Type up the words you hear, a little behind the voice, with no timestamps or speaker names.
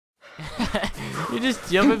You're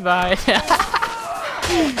just jumping by. Bitch!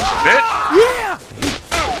 Yeah!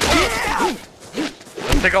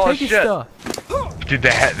 Let's take all his Take his shit. stuff. Dude,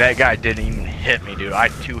 that guy didn't even hit me, dude. I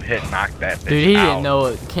 2-hit knocked that bitch Dude, he out. didn't know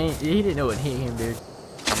it. He didn't know it hit him, dude.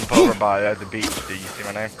 I'm over by the beach. Did you see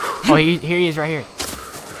my name? Oh, here he is, right here.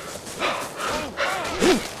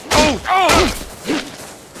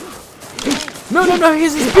 No,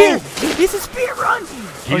 he's a spear! He's a spear, run!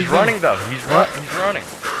 He's running though. He's running.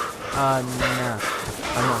 No. I'm not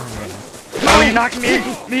hungry right now. Oh, you knocked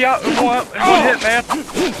me out in one hit, man.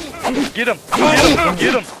 Get him!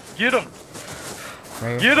 Get him!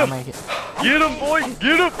 Right here. Get I'll him! make it. Get him, boy!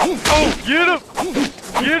 Get him! Oh, get him!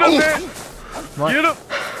 Get him, man! What? Get him!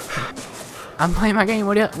 I'm playing my game.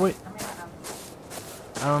 What?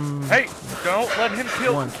 Hey, don't let him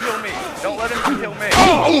kill me. Don't let him kill me.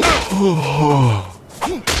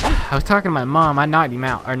 I was talking to my mom. I knocked him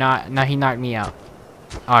out, or not? No, he knocked me out.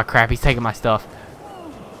 Oh crap! He's taking my stuff.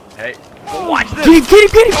 Hey, watch this!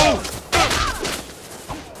 Get him!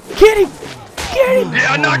 Get him!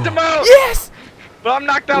 Yeah, I knocked him out! Yes! But I'm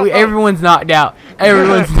knocked out. Everyone's knocked out.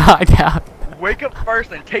 Everyone's knocked out. Wake up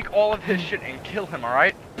first and take all of his shit and kill him,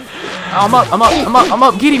 alright? I'm up.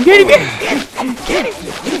 Get him!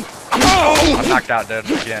 I'm knocked out, dude,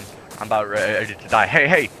 again. I'm about ready to die.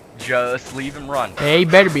 Hey, just leave him run. Hey, he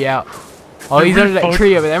better be out. Oh, he's under that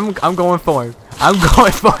tree over there. I'm going for him. I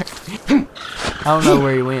don't know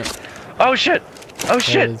where he went. Oh shit! Oh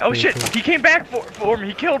shit! Cool. He came back for me.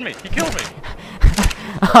 He killed me.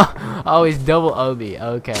 Oh, he's double OB.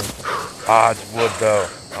 Okay. Ah, it's wood though.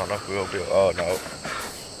 I don't know if we'll be. Oh no.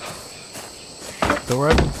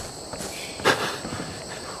 Door open?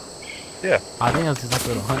 Yeah. I think that was just like a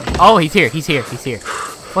little hunt. Oh, he's here.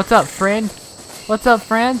 What's up, friend?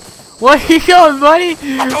 Where you going, buddy?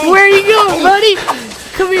 Where you going, buddy?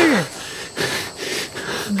 Come here.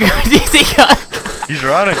 He's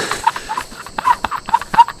running.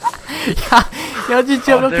 Y'all just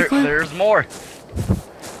jumped up the cliff. There's more.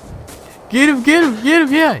 Get him,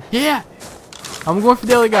 yeah. I'm going for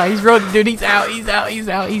the other guy. He's running, dude. He's out. He's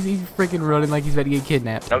freaking running like he's about to get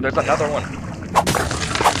kidnapped. No, there's another one.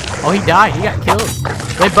 Oh, he died. He got killed.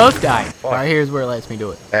 They both died. Fuck. Right here's where it lets me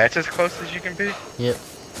do it. That's as close as you can be. Yep.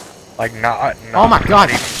 Like not Oh my god,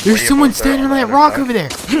 even there's way someone above standing on the that other rock side. over there.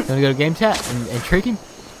 You wanna go to game chat and trick him?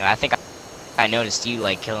 I think I noticed you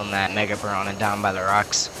like killing that mega piranha down by the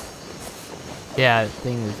rocks. Yeah, the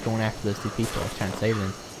thing was going after those two people. I was trying to save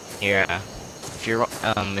them. Here, if your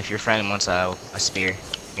friend wants a spear,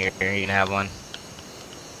 here you can have one.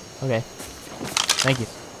 Okay. Thank you.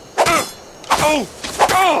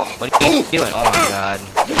 What are you doing? Oh my god.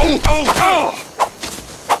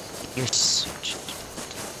 You're such...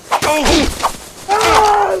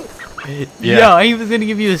 Yo, he was gonna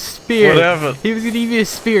give you a spear. Whatever. He was gonna give you a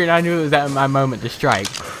spear, and I knew it was at my moment to strike.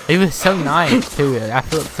 He was so nice too. I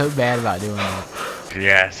felt so bad about doing that.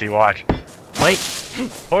 Yeah, see, watch. Wait.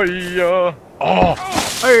 Oh yeah. Oh,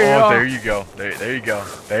 there you go.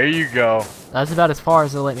 There you go. That's about as far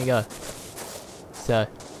as they'll let me go. So.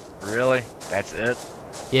 Really? That's it?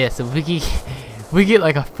 Yeah. So if we get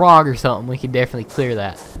like a frog or something, we can definitely clear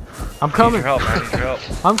that. I'm coming. Need your help, man. Need your help.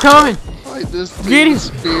 I'm coming. Like this Get him.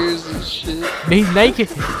 spears and shit. He's naked.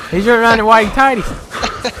 He's running around in white tighties.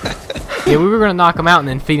 Yeah, we were gonna knock him out and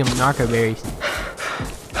then feed him narco berries.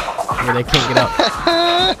 Where they can't get up.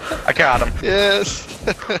 I got him. Yes.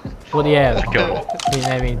 What do you have? I killed him. He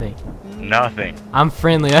didn't have anything. Nothing. I'm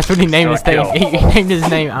friendly. That's what he named his thing. Kill. He named his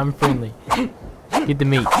name. I'm friendly. Get the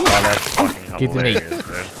meat. Oh, that's fucking Get the meat.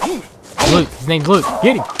 hilarious, dude. Luke. His name's Luke.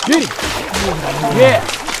 Get him. Get him. Yeah.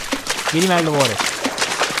 Get him out of the water.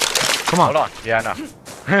 Come on. Hold on. Yeah, I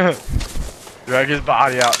know. Drag his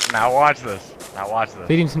body out. Now watch this.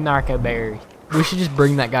 Feed him some narco berries. We should just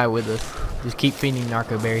bring that guy with us. Just keep feeding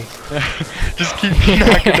narco berries. Just keep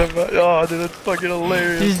knocking him out. Oh, dude, that's fucking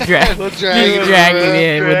hilarious. Just drag We'll him drag him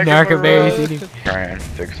in with Drag him narco berries. around. Feed him. Try and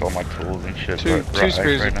fix all my tools and shit. Two right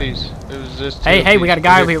spears right now. apiece. It was just Hey, we got a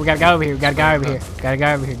guy over here. We got a guy over here. Got a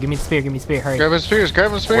guy over here. Give me the spear. Hurry. Grab his spears.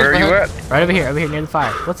 Grab his spears. Where are you at? Right over here near the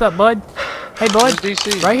fire. What's up, bud? Hey, bud. Where's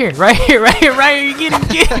DC? Right here.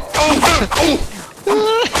 Get him.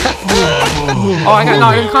 Oh, I got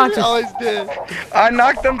knocked unconscious. Oh, he's dead. I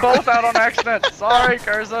knocked them both out on accident. Sorry,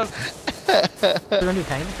 Curses.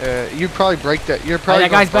 You probably break that. You're Oh, probably.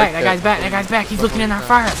 that guy's back. That guy's back. He's looking in our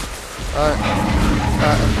fire. Alright,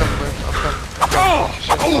 I'm coming.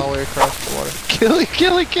 Shit, all the way across the water. Kill him.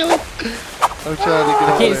 I'm trying to get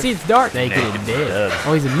I out can't of see. It's dark. Naked and Naked dead. dead.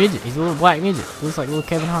 Oh, he's a midget. He's a little black midget. Looks like little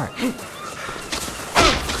Kevin Hart.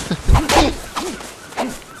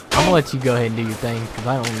 I'm gonna let you go ahead and do your thing because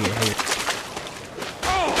I don't want to get hit.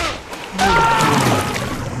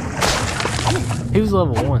 He was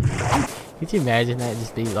level 1. Could you imagine that?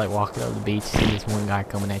 Just be like walking over the beach, see this one guy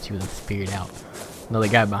coming at you with a spear out. Another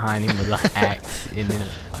guy behind him with an axe, and then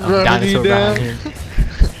a dinosaur behind him.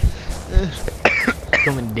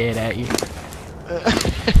 Coming dead at you.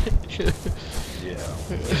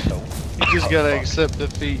 You just gotta accept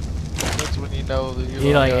defeat. That's when you know that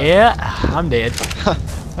You're like, yeah, I'm dead.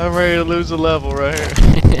 I'm ready to lose a level right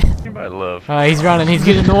here. You might love. He's running. He's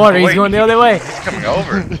getting in the water. He's Wait, going the other way. He's coming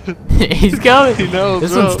over. He's coming. He knows,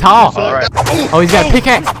 This bro. one's tall. All right. Oh, he's got a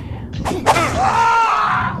pickaxe.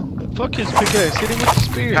 Fuck his pickaxe. Hit him with the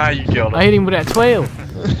spear. Ah, you killed I him. hit him with that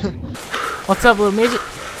 12. What's up, little midget?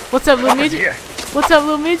 What's up, little midget? Yeah. What's up,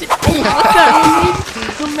 little midget? What's up, little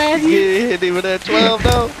midget? Little Matthew? Yeah, hit him with that 12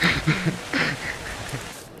 though.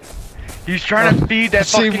 He's trying to feed that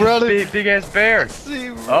See, fucking brother. big ass bear.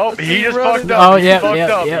 See, Oh, see he just running. fucked up. Oh, He yep, fucked yep,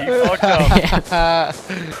 up. yep. He fucked up.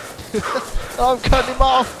 I'm cutting him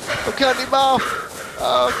off. I'm cutting him off.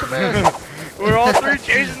 Oh, come here. We're all three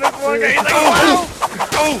chasing this one guy. He's like, oh,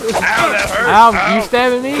 ow, that hurt. Ow, you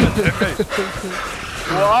stabbing me?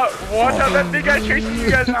 Watch out, that big guy chasing you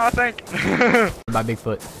guys now, I think. By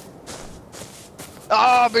Bigfoot.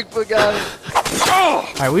 Oh, Bigfoot got it.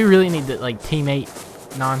 Alright, we really need to, like, teammate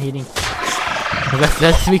non-hitting.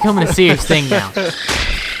 That's becoming a serious thing now.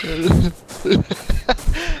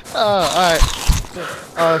 Alright.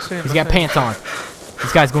 Oh, I see him. He's got pants on.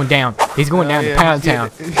 This guy's going down. He's going down to Pound Town.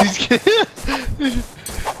 He's getting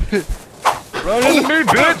Run into me,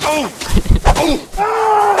 bitch.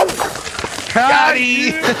 Got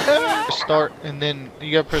him. Start and then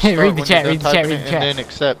you gotta press Read start the when chat, you're read the done chat, typing read the it, chat. and then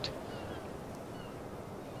accept.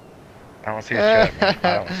 I don't see a chat, man.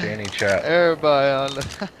 I don't see any chat. Everybody on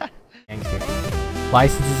the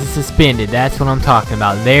License is suspended. That's what I'm talking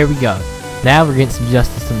about. There we go. Now we're getting some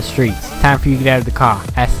justice in the streets. Time for you to get out of the car.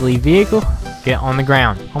 Ask to leave vehicle. Get on the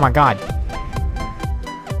ground. Oh my god.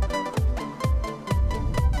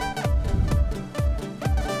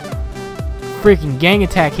 Freaking gang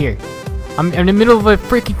attack here. I'm in the middle of a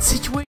freaking situation.